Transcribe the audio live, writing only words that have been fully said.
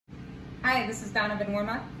Hi, this is Donovan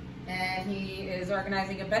Warma, and he is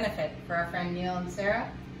organizing a benefit for our friend Neil and Sarah.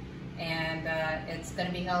 And it's going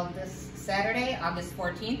to be held this Saturday, August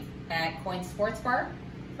 14th at Coin Sports Bar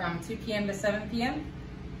from 2 p.m. to 7 p.m.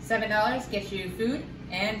 $7 gets you food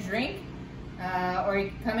and drink. Or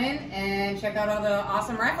you can come in and check out all the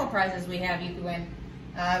awesome raffle prizes we have you can win.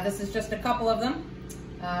 This is just a couple of them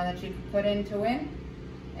that you can put in to win.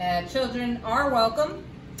 Children are welcome,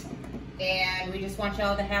 and we just want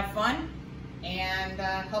y'all to have fun and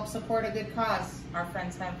help support a good cause. Our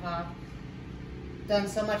friends have done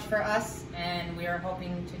so much for us, and we are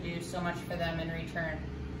hoping to do so much for them in return.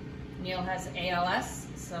 Neil has ALS,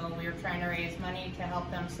 so we are trying to raise money to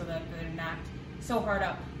help them so that they're not so hard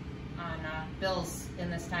up on bills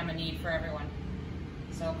in this time of need for everyone.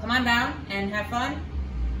 So come on down and have fun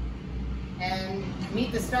and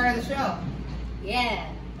meet the star of the show.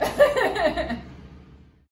 Yeah.